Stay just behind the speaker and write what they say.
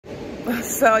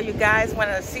So you guys want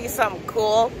to see something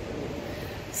cool?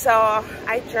 So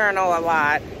I journal a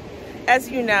lot. As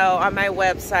you know, on my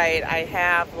website, I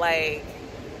have like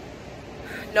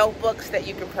notebooks that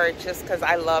you can purchase because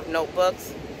I love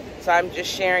notebooks. So I'm just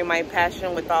sharing my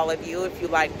passion with all of you. If you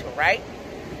like to write,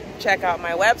 check out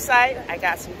my website. I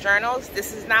got some journals.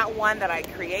 This is not one that I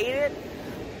created,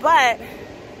 but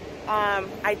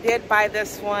I did buy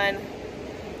this one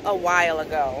a while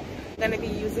ago. I'm going to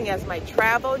be using as my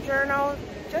travel journal,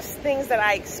 just things that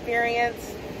I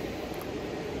experienced.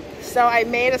 So I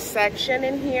made a section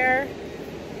in here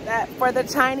that for the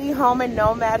Tiny Home and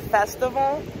Nomad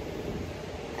Festival.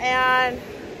 And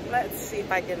let's see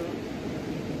if I can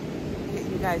get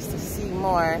you guys to see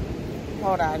more.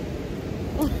 Hold on.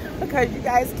 Because you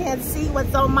guys can't see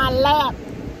what's on my lap.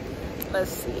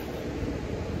 Let's see.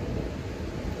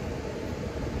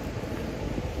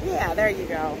 Yeah, there you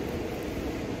go.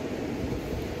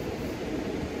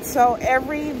 So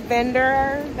every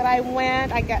vendor that I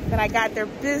went, I got their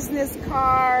business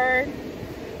card,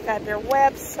 got their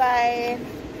website.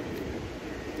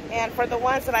 And for the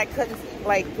ones that I couldn't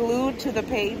like glue to the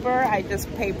paper, I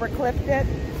just paper clipped it.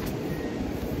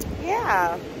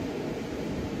 Yeah.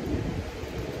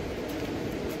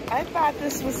 I thought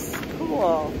this was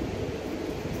cool.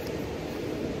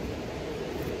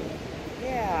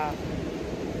 Yeah.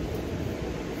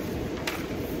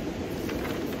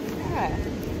 Yeah.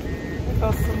 There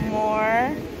goes some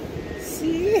more.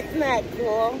 See? Isn't that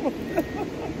cool?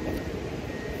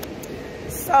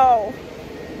 So,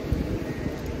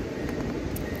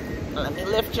 let me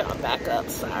lift y'all back up.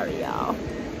 Sorry, y'all.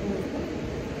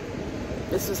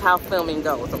 This is how filming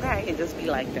goes, okay? It just be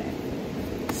like that.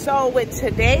 So with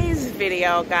today's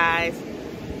video, guys,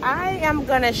 I am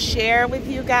gonna share with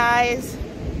you guys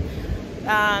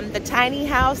the tiny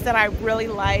house that I really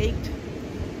liked,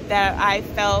 that I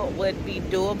felt would be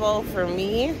doable for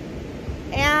me.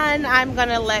 And I'm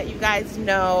gonna let you guys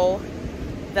know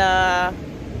the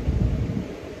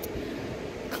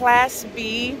Class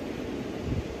B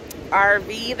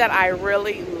RV that I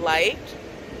really liked.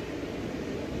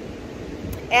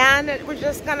 And we're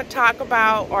just gonna talk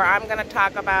about, or I'm gonna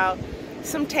talk about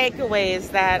some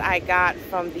takeaways that I got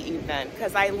from the event,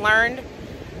 because I learned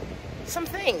some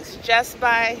things just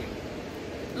by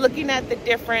looking at the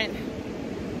different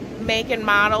make and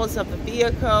models of the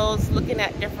vehicles, looking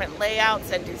at different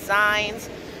layouts and designs,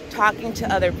 talking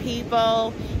to other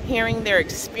people, hearing their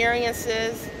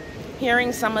experiences,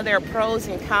 hearing some of their pros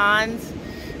and cons.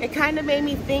 It kind of made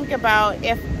me think about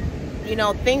if, you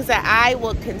know, things that I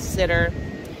will consider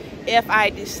if I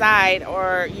decide,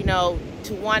 or, you know,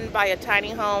 to one, buy a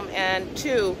tiny home, and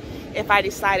two, if I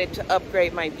decided to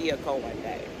upgrade my vehicle one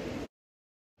day.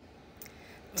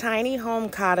 Tiny home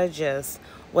cottages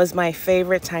was my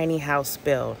favorite tiny house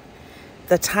build.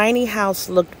 The tiny house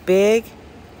looked big,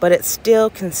 but it's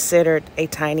still considered a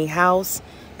tiny house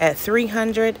at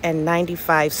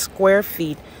 395 square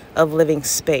feet of living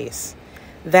space.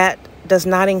 That does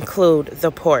not include the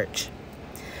porch.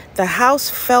 The house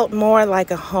felt more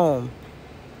like a home.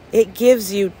 It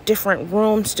gives you different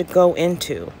rooms to go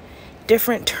into,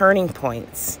 different turning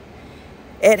points.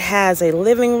 It has a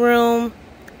living room,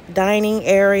 dining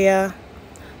area,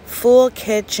 full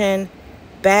kitchen,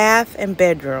 bath and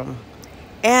bedroom,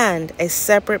 and a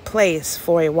separate place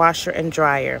for a washer and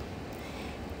dryer.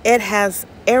 It has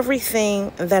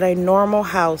everything that a normal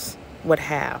house would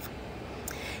have.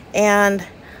 And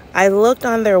I looked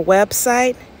on their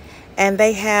website, and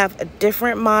they have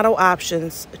different model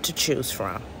options to choose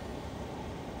from.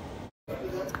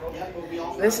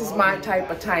 This is my type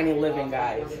of tiny living,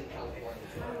 guys.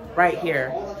 Right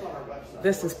here.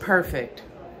 This is perfect.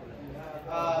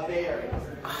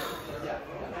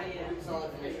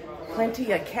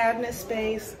 Plenty of cabinet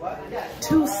space,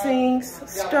 2 sinks,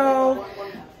 stove.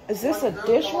 Is this a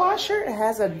dishwasher? It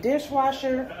has a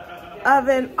dishwasher,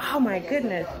 oven. Oh my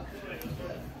goodness.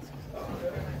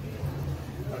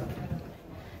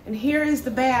 And here is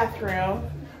the bathroom.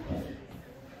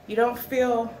 You don't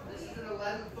feel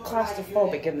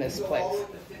claustrophobic in this place.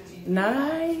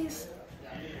 Nice.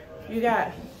 You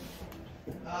got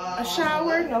a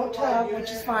shower, no tub,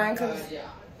 which is fine, because,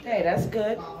 hey, that's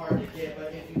good.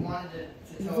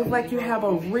 You look like you have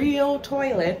a real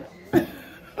toilet.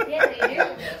 Yeah, they do.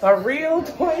 A real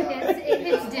toilet.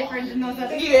 It's different than those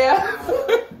other. Yeah.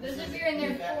 Those are in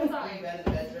there full time.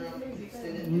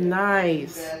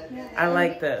 Nice. I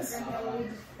like this.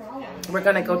 We're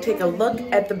gonna go take a look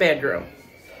at the bedroom.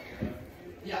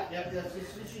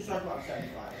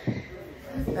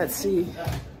 Let's see.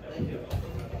 When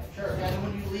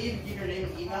you leave, give your name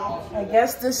and email. I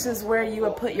guess this is where you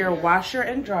would put your washer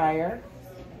and dryer.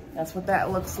 That's what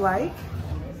that looks like.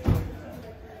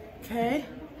 Okay.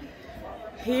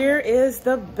 Here is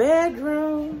the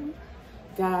bedroom,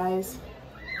 guys.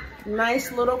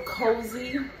 Nice little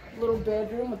cozy little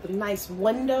bedroom with a nice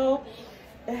window.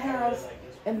 It has,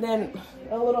 and then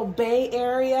a little bay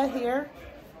area here.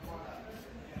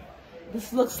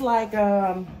 This looks like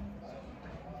a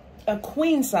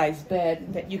queen size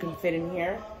bed that you can fit in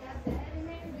here.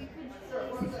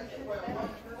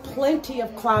 Plenty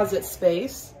of closet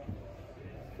space.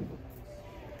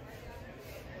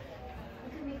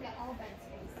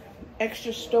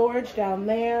 Extra storage down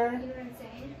there.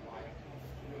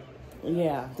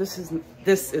 Yeah, this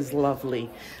is lovely.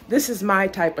 This is my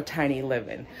type of tiny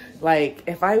living. Like,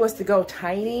 if I was to go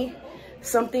tiny,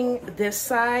 something this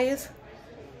size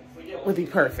would be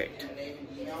perfect.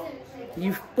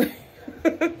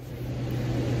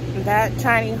 That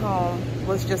tiny home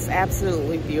was just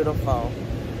absolutely beautiful.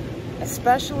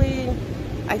 Especially,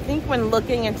 I think when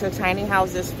looking into tiny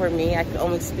houses for me, I can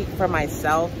only speak for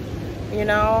myself, you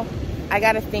know. I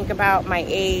got to think about my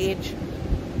age,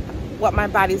 what my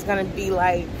body's going to be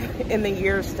like in the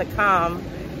years to come.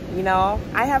 You know,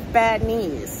 I have bad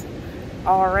knees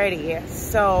already.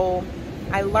 So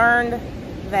I learned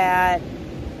that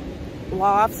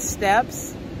loft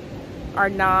steps are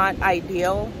not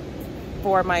ideal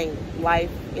for my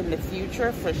life in the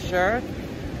future, for sure.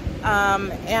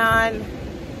 And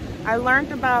I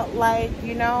learned about, like,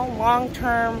 you know,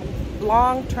 long-term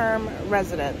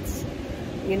residents.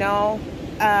 You know,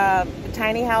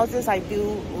 tiny houses, I do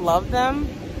love them.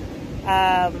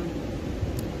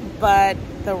 But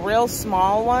the real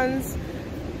small ones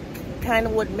kind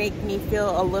of would make me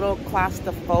feel a little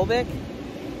claustrophobic.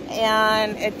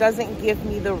 And it doesn't give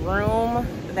me the room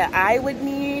that I would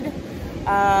need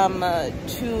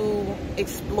to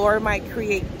explore my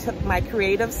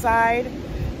creative side.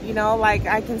 You know, like,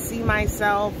 I can see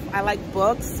myself, I like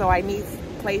books, so I need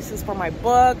places for my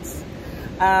books.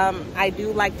 I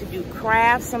do like to do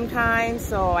crafts sometimes,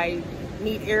 so I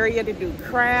need area to do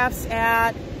crafts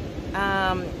at.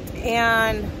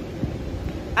 And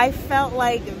I felt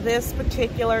like this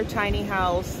particular tiny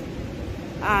house,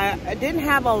 I didn't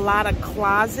have a lot of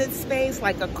closet space,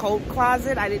 like a coat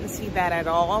closet. I didn't see that at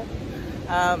all.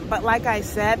 But like I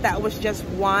said, that was just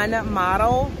one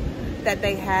model that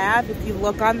they have. If you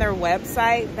look on their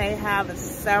website, they have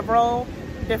several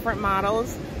different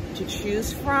models to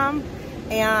choose from.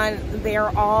 And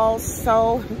they're all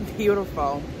so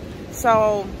beautiful.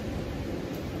 So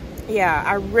yeah,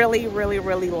 I really, really,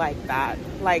 really like that,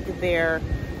 like their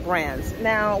brands.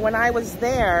 Now, when I was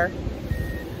there,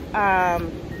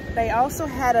 they also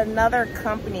had another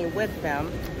company with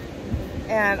them,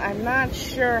 and I'm not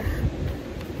sure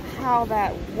how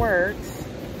that works.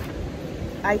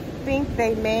 I think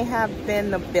they may have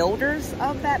been the builders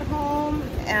of that home,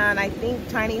 and I think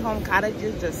Tiny Home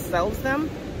Cottages just sells them.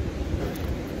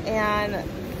 And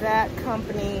that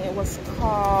company, it was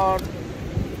called,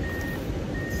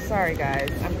 sorry guys,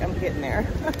 I'm getting there.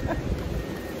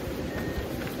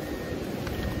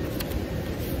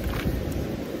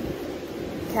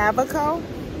 Cabico,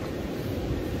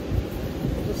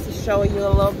 just to show you a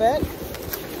little bit.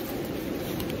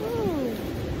 Ooh.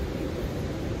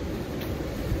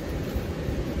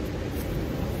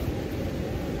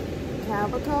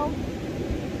 Cabico,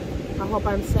 I hope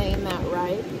I'm saying that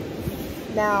right.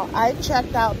 Now, I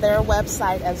checked out their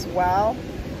website as well,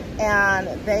 and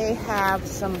they have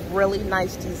some really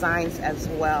nice designs as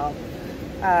well.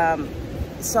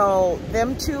 So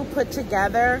them two put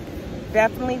together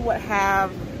definitely would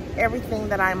have everything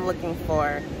that I'm looking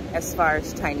for as far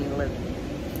as tiny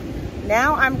living.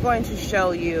 Now I'm going to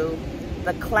show you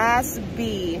the Class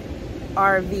B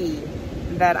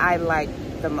RV that I like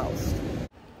the most.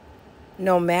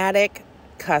 Nomadic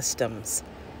Customs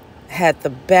had the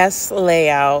best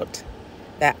layout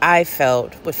that I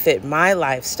felt would fit my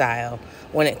lifestyle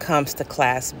when it comes to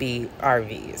Class B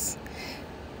RVs.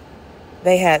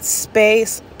 They had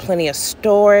space, plenty of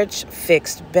storage,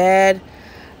 fixed bed.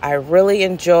 I really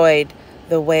enjoyed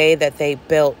the way that they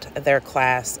built their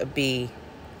Class B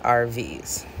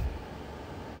RVs.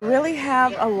 Really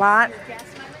have a lot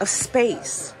of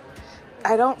space.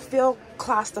 I don't feel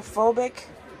claustrophobic,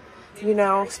 you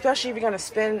know, especially if you're gonna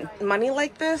spend money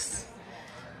like this.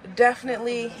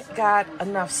 Definitely got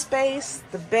enough space.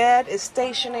 The bed is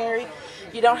stationary.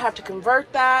 You don't have to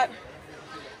convert that.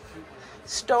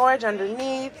 Storage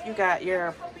underneath. You got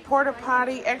your porta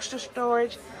potty, extra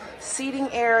storage, seating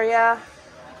area,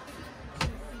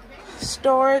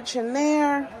 storage in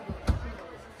there.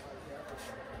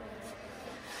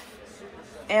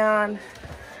 And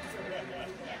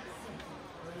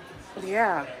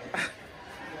yeah,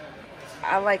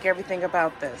 I like everything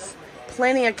about this.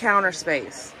 Plenty of counter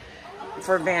space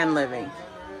for van living.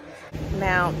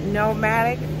 Now,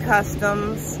 Nomadic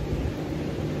Customs,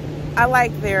 I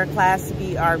like their Class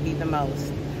B RV the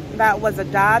most. That was a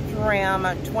Dodge Ram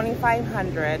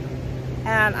 2500,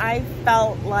 and I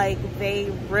felt like they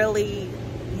really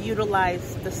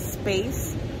utilized the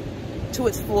space to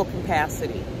its full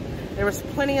capacity. There was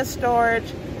plenty of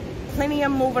storage, plenty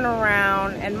of moving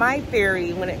around, and my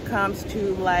theory when it comes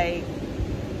to like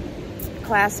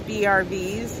Class B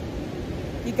RVs,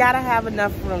 you gotta have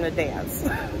enough room to dance.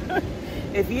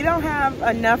 If you don't have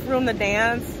enough room to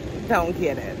dance, don't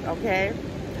get it, okay?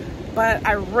 But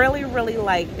I really, really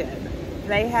liked it.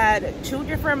 They had two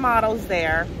different models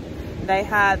there. They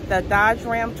had the Dodge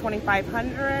Ram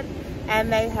 2500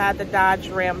 and they had the Dodge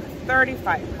Ram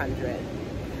 3500.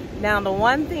 Now, the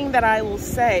one thing that I will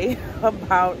say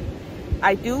about,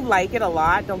 I do like it a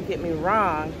lot, don't get me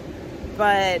wrong,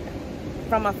 but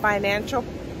from a financial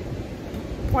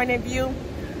point of view,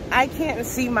 I can't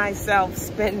see myself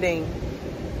spending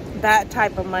that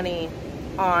type of money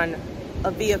on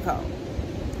a vehicle.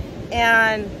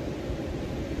 And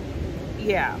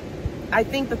yeah, I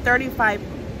think the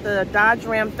Dodge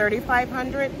Ram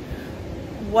 3500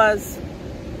 was,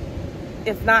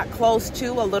 if not close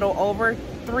to, a little over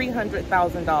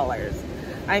 $300,000.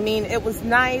 I mean, it was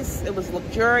nice, it was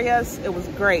luxurious, it was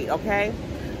great, okay?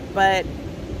 But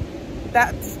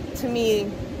that's, to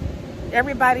me,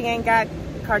 everybody ain't got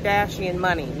Kardashian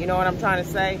money, you know what I'm trying to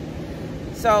say?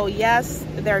 So yes,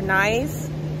 they're nice,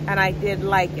 and I did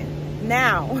like it.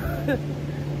 Now,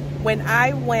 when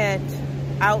I went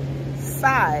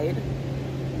outside,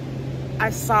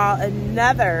 I saw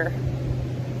another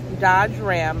Dodge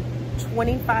Ram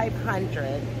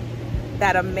 2500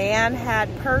 that a man had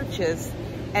purchased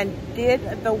and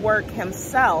did the work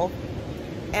himself,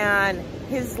 and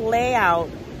his layout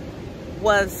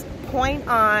was point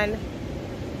on,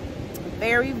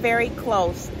 very, very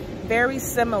close, very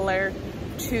similar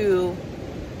to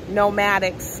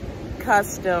Nomadic's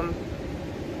custom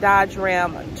Dodge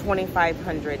Ram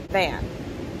 2500 van.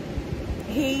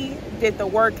 He did the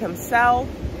work himself,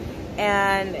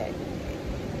 and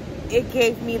it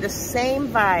gave me the same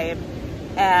vibe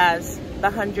as the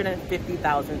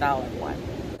 $150,000 one.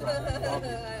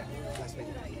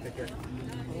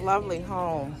 Lovely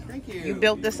home. Thank you. You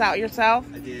built this out yourself?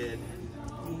 I did.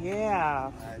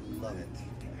 Yeah. I love it.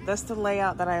 That's the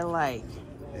layout that I like.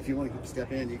 If you want to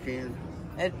step in, you can.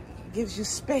 It gives you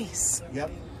space.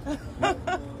 Yep.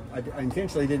 I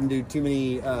intentionally didn't do too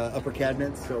many upper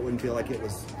cabinets, so it wouldn't feel like it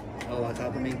was all on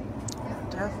top of me.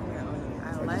 Definitely.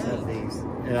 I So I just have like. these,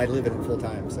 and I live in it full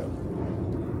time, so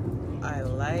I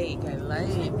like.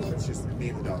 it's just me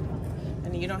and the dog.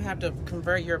 And you don't have to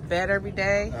convert your bed every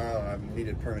day. Oh, I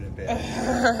needed a permanent bed.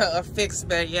 A fixed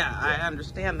bed, yeah, I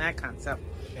understand that concept.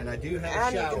 And I do have a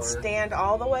And shower. you can stand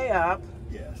all the way up.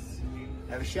 Yes.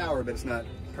 I have a shower, but it's not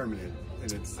permanent,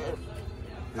 and it's.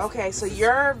 Okay, so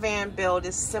your van build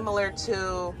is similar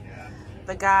to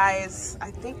the guys,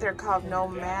 I think they're called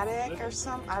Nomadic or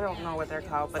something. I don't know what they're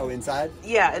called, but Oh, inside?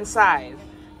 yeah, inside.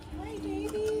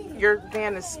 Your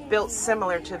van is built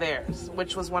similar to theirs,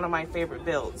 which was one of my favorite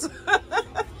builds.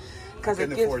 Because I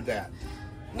couldn't afford that.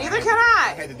 Neither can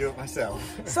I I. had to do it myself.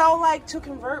 So, like, to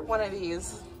convert one of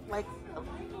these, like,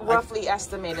 roughly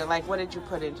estimated, like, what did you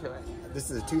put into it? This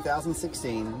is a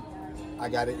 2016. I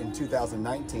got it in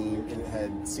 2019, and it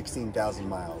had 16,000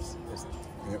 miles.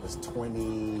 And it was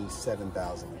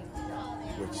 27,000,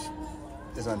 which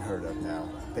is unheard of now.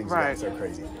 Things are so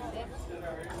crazy.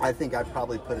 I think I'd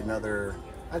probably put another,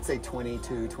 I'd say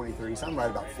 22, 23, so I'm right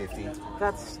about 50.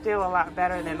 That's still a lot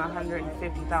better than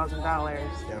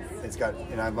 $150,000. Yep, it's got,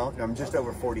 and I'm just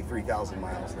over 43,000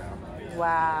 miles now.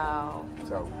 Wow.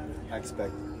 So I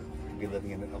expect to be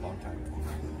living in it a long time.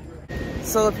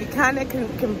 So if you kind of can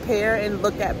compare and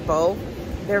look at both,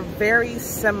 they're very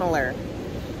similar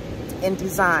in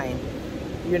design,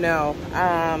 you know.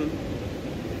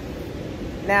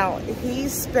 Now he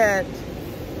spent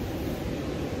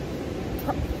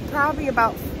probably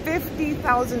about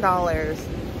 $50,000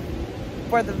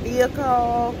 for the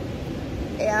vehicle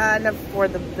and for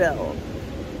the build.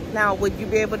 Now, would you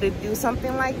be able to do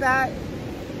something like that?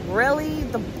 Really,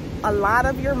 a lot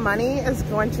of your money is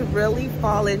going to really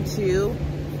fall into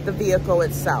the vehicle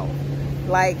itself.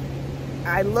 Like,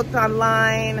 I looked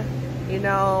online, you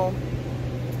know,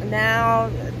 now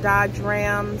Dodge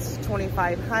Rams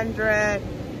 2500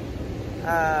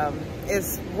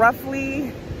 is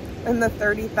roughly in the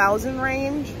 30,000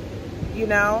 range, you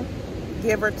know,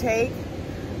 give or take.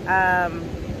 That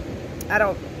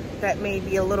may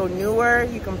be a little newer.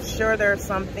 I'm sure there are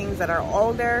some things that are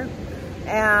older,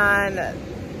 And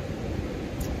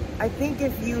I think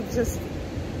if you just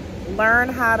learn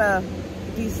how to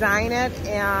design it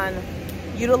and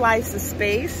utilize the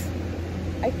space,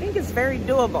 I think it's very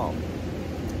doable.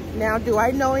 Now, do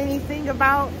I know anything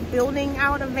about building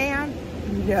out a van?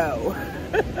 No.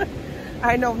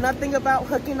 I know nothing about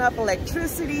hooking up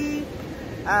electricity,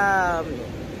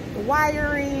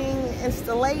 wiring,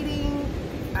 installating.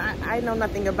 I know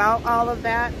nothing about all of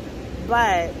that.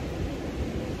 But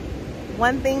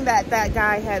one thing that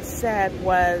guy had said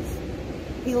was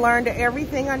he learned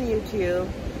everything on YouTube.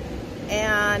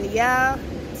 And yeah,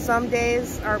 some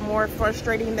days are more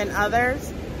frustrating than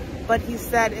others. But he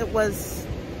said it was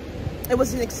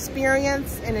an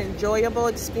experience, an enjoyable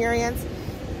experience.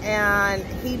 And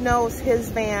he knows his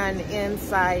van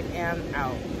inside and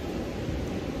out.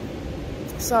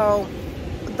 So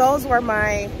those were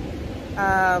my,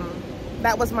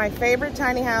 that was my favorite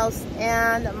tiny house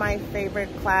and my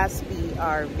favorite Class B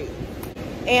RV.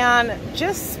 And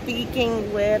just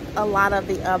speaking with a lot of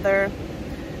the other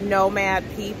nomad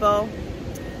people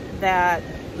that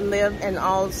live in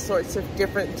all sorts of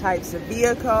different types of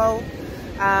vehicle,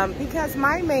 because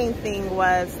my main thing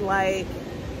was like,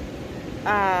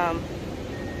 how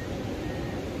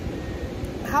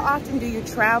often do you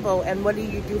travel and what do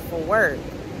you do for work?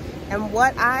 And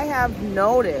what I have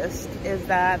noticed is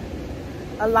that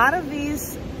a lot of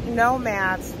these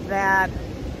nomads that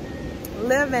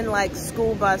live in like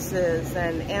school buses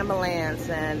and ambulance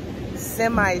and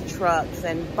semi trucks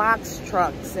and box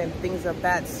trucks and things of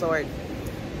that sort,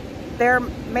 they're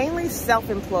mainly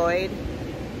self-employed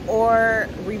or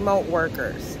remote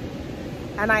workers.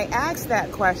 And I ask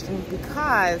that question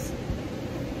because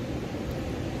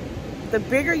the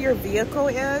bigger your vehicle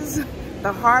is,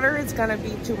 the harder it's going to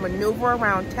be to maneuver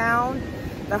around town,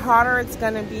 the harder it's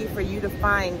going to be for you to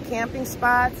find camping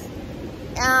spots,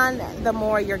 and the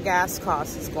more your gas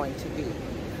cost is going to be.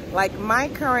 Like, my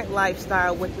current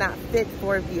lifestyle would not fit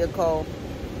for a vehicle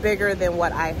bigger than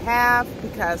what I have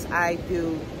because I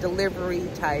do delivery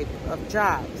type of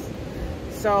jobs.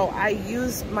 So I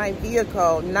use my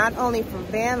vehicle not only for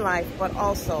van life, but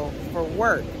also for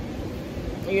work,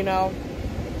 you know?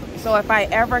 So if I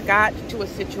ever got to a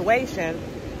situation,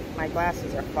 my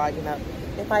glasses are fogging up.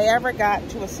 If I ever got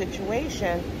to a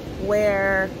situation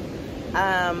where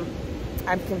I'm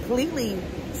completely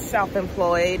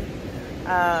self-employed,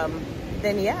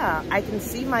 then yeah, I can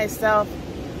see myself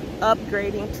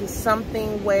upgrading to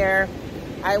something where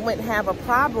I wouldn't have a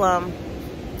problem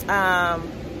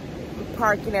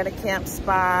parking at a camp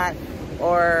spot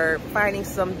or finding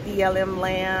some BLM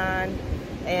land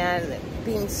and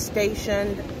being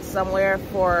stationed somewhere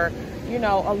for, you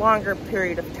know, a longer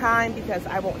period of time because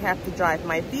I won't have to drive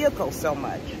my vehicle so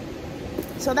much.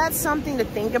 So that's something to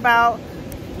think about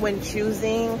when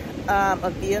choosing a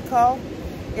vehicle,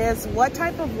 is what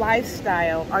type of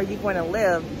lifestyle are you going to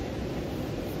live?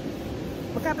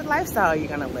 What type of lifestyle are you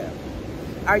going to live?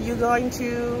 Are you going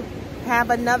to have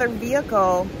another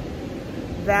vehicle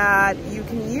that you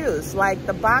can use, like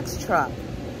the box truck?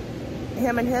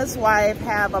 Him and his wife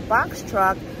have a box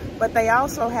truck, but they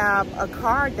also have a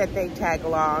card that they tag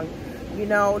along, you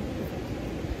know,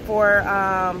 for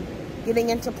getting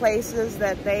into places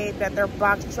that their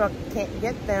box truck can't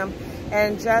get them,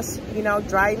 and just, you know,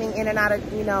 driving in and out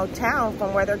of, you know, town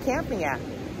from where they're camping at.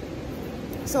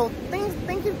 So things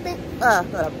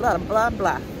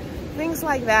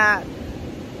like that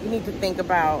you need to think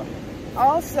about.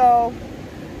 Also,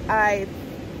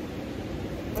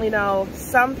 you know,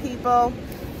 some people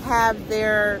have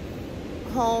their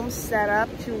homes set up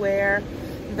to where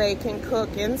they can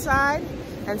cook inside,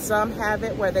 and some have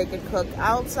it where they can cook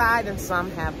outside, and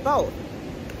some have both.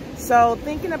 So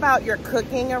thinking about your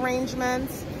cooking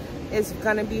arrangements is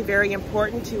going to be very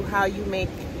important to how you make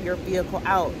your vehicle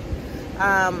out.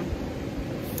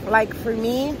 Like for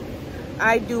me,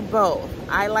 I do both.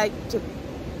 I like to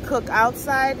cook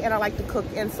outside and I like to cook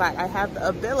inside. I have the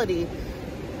ability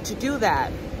to do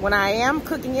that. When I am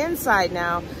cooking inside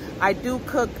now, I do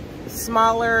cook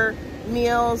smaller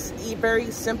meals, eat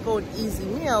very simple and easy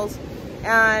meals.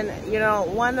 And, you know,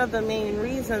 one of the main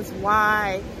reasons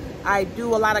why I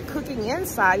do a lot of cooking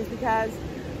inside is because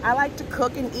I like to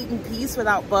cook and eat in peace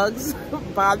without bugs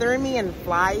bothering me and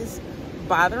flies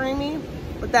bothering me.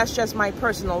 But that's just my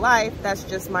personal life. That's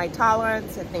just my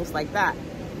tolerance and things like that.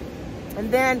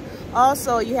 And then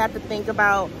also you have to think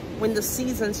about when the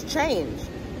seasons change.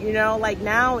 You know, like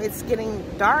now it's getting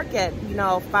dark at, you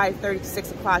know, 5:30,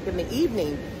 6 o'clock in the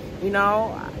evening, you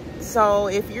know. So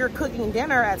if you're cooking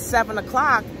dinner at 7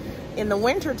 o'clock in the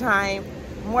winter time,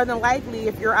 more than likely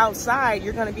if you're outside,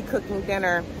 you're going to be cooking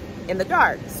dinner in the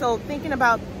dark. So thinking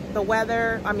about the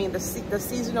weather, I mean the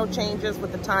seasonal changes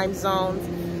with the time zones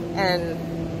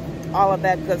and all of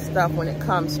that good stuff when it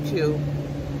comes to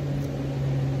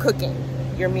cooking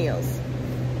your meals.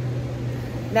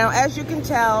 Now, as you can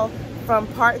tell from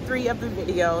part 3 of the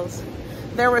videos,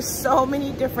 there were so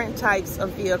many different types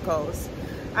of vehicles.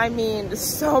 I mean,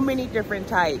 so many different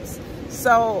types.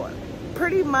 So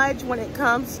pretty much when it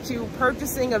comes to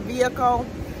purchasing a vehicle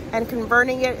and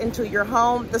converting it into your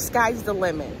home, the sky's the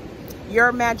limit. Your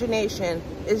imagination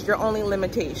is your only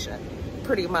limitation,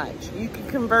 pretty much. You can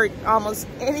convert almost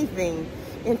anything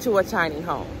into a tiny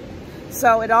home.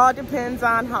 So it all depends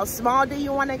on how small do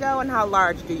you want to go and how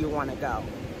large do you want to go.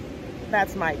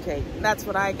 That's my take. That's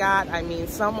what I got. I mean,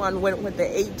 someone went with the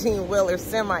 18-wheeler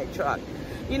semi-truck.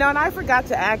 You know, and I forgot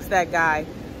to ask that guy,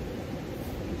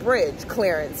 bridge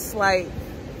clearance, like,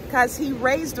 because he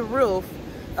raised the roof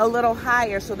a little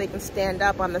higher so they can stand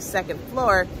up on the 2nd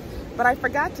floor. But I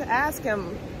forgot to ask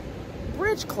him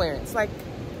bridge clearance, like,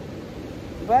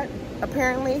 but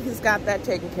apparently he's got that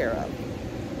taken care of.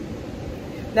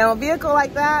 Now, a vehicle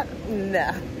like that,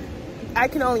 nah, I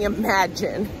can only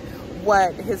imagine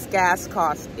what his gas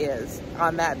cost is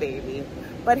on that baby.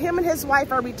 But him and his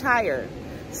wife are retired,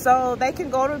 so they can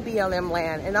go to BLM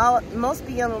land, and most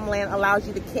BLM land allows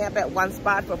you to camp at one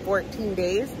spot for 14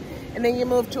 days, and then you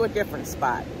move to a different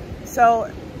spot.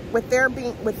 So with them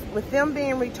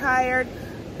being retired,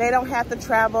 they don't have to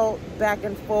travel back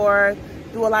and forth,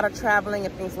 do a lot of traveling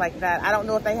and things like that. I don't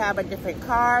know if they have a different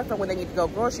car for when they need to go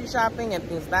grocery shopping and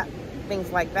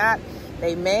things like that.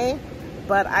 They may,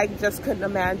 but I just couldn't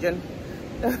imagine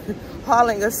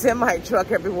hauling a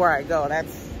semi-truck everywhere I go.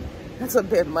 That's a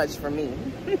bit much for me.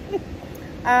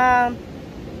 And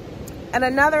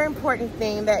another important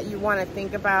thing that you want to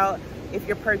think about if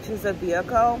you purchase a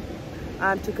vehicle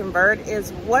to convert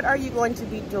is, what are you going to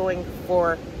be doing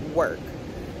for work?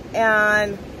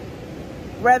 And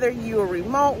whether you're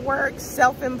remote work,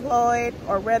 self-employed,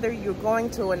 or whether you're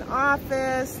going to an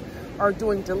office or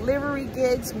doing delivery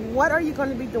gigs, what are you going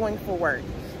to be doing for work?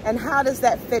 And how does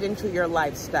that fit into your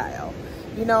lifestyle?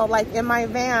 You know, like in my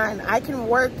van, I can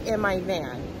work in my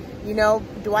van. You know,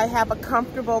 do I have a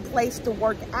comfortable place to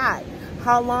work at?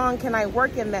 How long can I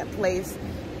work in that place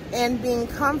and being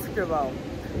comfortable?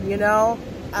 You know,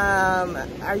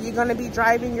 are you going to be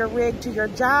driving your rig to your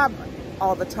job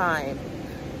all the time?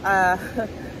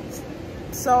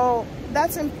 So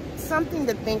that's something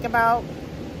to think about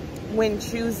when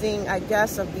choosing, I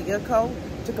guess, a vehicle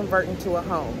to convert into a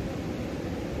home.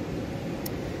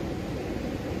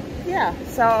 Yeah,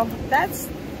 so that's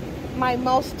my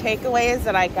most takeaways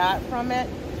that I got from it.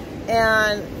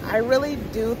 And I really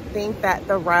do think that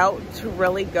the route to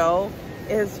really go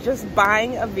is just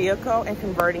buying a vehicle and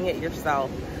converting it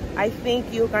yourself. I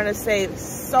think you're going to save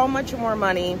so much more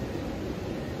money.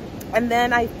 And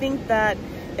then I think that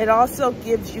it also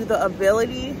gives you the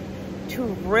ability to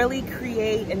really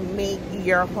create and make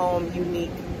your home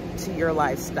unique to your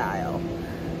lifestyle.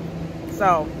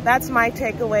 So that's my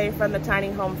takeaway from the Tiny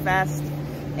Home Fest.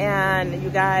 And you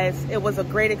guys, it was a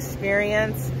great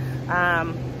experience.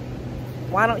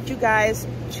 Why don't you guys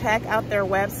check out their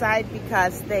website,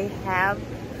 because they have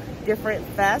different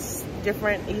fests,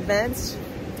 different events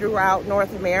throughout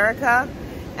North America,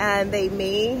 and they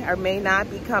may or may not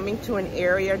be coming to an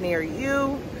area near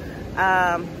you.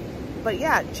 But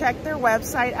yeah, check their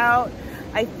website out.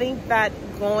 I think that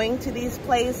going to these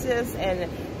places and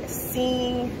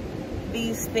seeing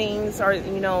these things, or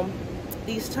you know,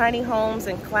 these tiny homes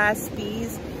and Class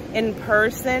Bs in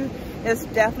person is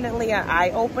definitely an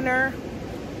eye-opener,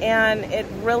 and it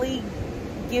really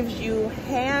gives you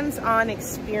hands-on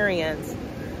experience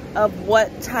of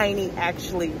what tiny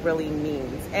actually really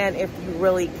means, and if you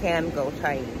really can go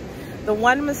tiny. The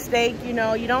one mistake, you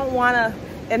know, you don't want to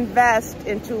invest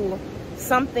into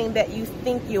something that you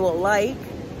think you will like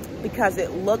because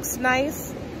it looks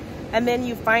nice, and then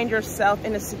you find yourself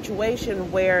in a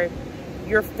situation where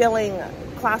you're feeling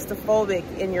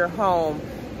claustrophobic in your home,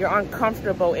 you're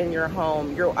uncomfortable in your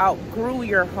home, you outgrew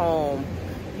your home,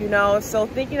 you know. So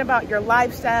thinking about your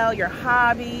lifestyle, your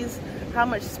hobbies, how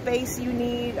much space you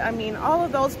need, I mean, all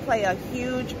of those play a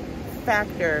huge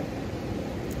factor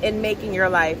in making your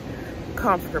life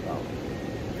comfortable.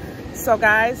 So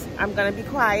guys, I'm gonna be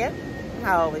quiet.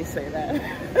 I always say that.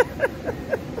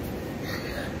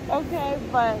 Okay,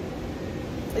 but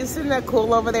isn't that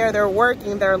cool over there? They're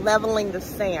working, they're leveling the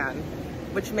sand,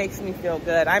 which makes me feel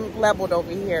good. I'm leveled over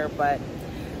here, but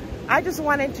I just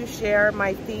wanted to share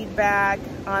my feedback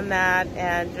on that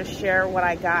and just share what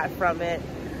I got from it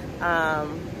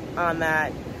on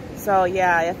that. So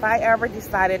yeah, if I ever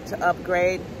decided to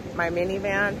upgrade my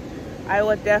minivan, I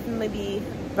would definitely be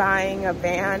buying a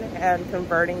van and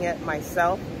converting it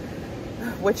myself,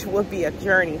 which will be a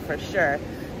journey for sure,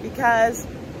 because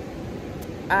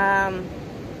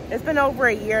it's been over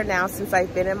a year now since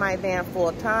I've been in my van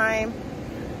full time.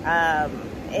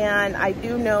 And I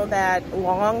do know that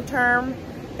long term,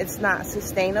 it's not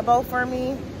sustainable for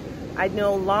me. I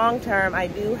know long term, I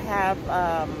do have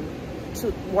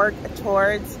to work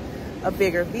towards a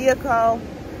bigger vehicle.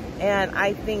 And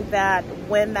I think that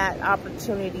when that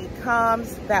opportunity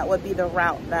comes, that would be the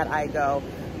route that I go.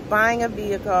 Buying a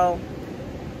vehicle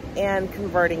and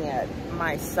converting it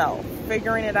myself.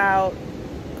 Figuring it out,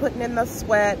 putting in the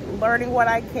sweat, learning what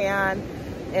I can,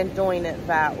 and doing it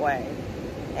that way.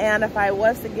 And if I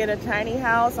was to get a tiny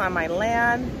house on my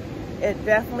land, it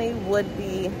definitely would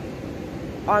be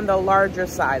on the larger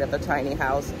side of a tiny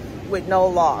house with no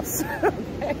loss.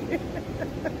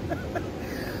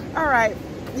 All right,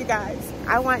 you guys,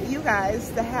 I want you guys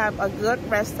to have a good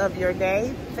rest of your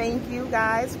day. Thank you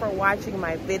guys for watching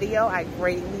my video. I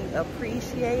greatly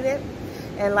appreciate it.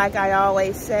 And like I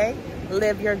always say,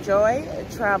 live your joy,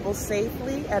 travel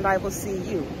safely, and I will see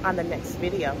you on the next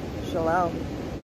video. Shalom.